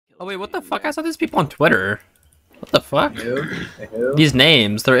Oh wait, what the fuck? I saw these people on Twitter. What the fuck? Who? These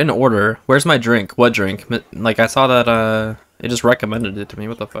names, they're in order. Where's my drink? What drink? Like, I saw that, it just recommended it to me.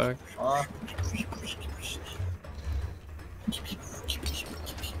 What the fuck?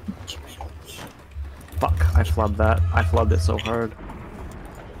 Fuck, I flubbed that. I flubbed it so hard.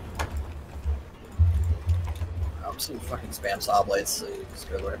 I'm some fucking spam saw blades, so you just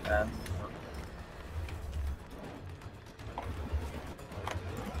go where it can.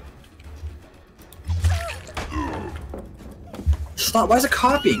 Stop, why is it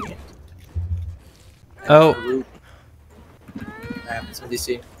copying it? Oh. It's in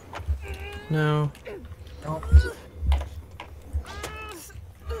DC. No. No.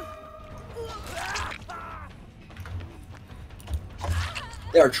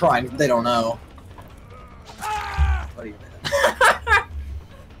 They are trying, they don't know. What are you doing?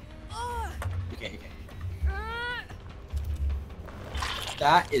 You can't.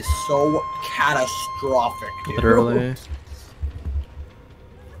 That is so catastrophic, dude. Literally.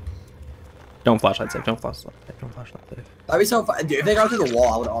 Don't flashlight save. Don't flashlight save. Don't flashlight save. That'd be so fun. Dude, if they got through the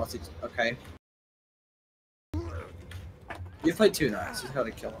wall, I would honestly. Okay. You've played two nights. Just how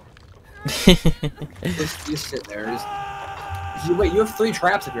to kill him. just sit there. Wait, you have 3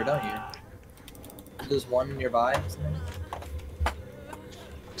 traps up here, don't you? There's one nearby.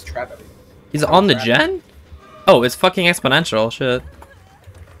 Just trap everything. He's on the gen? Oh, it's fucking exponential. Shit.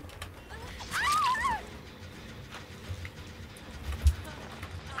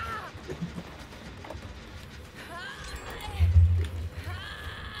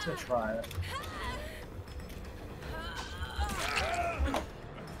 Let's try it.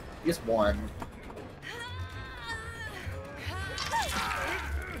 Just one.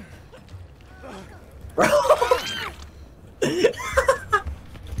 Bro.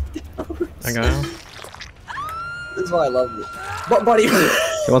 I got him. This is why I love it. But buddy.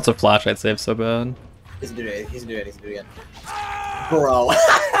 He wants a flashlight save so bad. He's gonna do it. He's gonna do it. He's gonna do it again. Bro.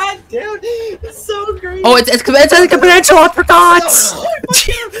 Dude, it's so great. Oh, it's exponential. I forgot.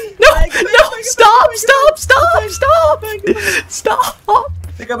 No, stop! Stop!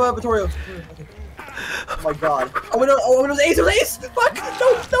 Pick up a tutorial. Okay. Oh my god. Oh, it was Ace. It was Ace. Fuck. No.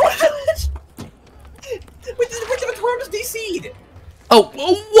 Wait, the tutorial just DC'd. Oh,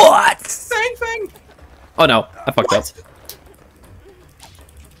 what? Fang. Oh no, I fucked up.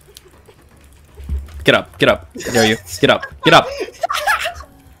 Get up. I dare you. Get up.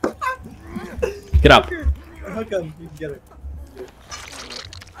 Get up. How come you can get it?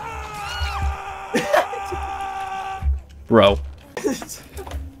 Bro.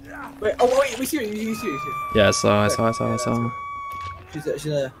 Wait, we see her. You see her. Yeah, I saw. She's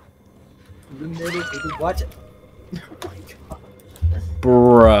a... Watch it. Oh my god.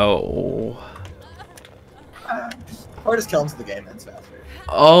 Bro. Or just kill him to the game, that's faster.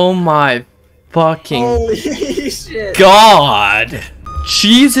 Oh my fucking Holy shit. god.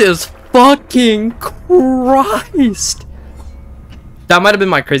 Jesus fucking Christ. That might have been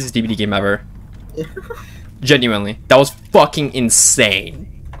my craziest DBD game ever. Genuinely. That was fucking insane.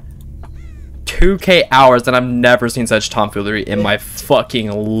 2K hours, and I've never seen such tomfoolery in my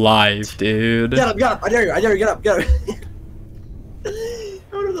fucking life, dude. Get up. I dare you, get up.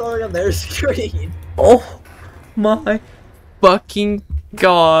 What is all on their screen? Oh my fucking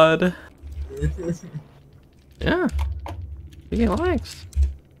god. Yeah. You get likes.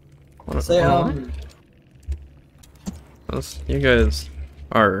 Say, You guys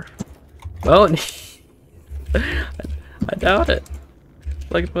are... Well, I doubt it.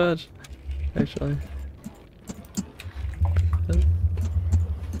 Like a fudge, actually.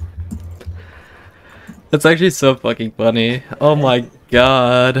 That's actually so fucking funny. Oh my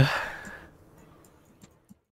god.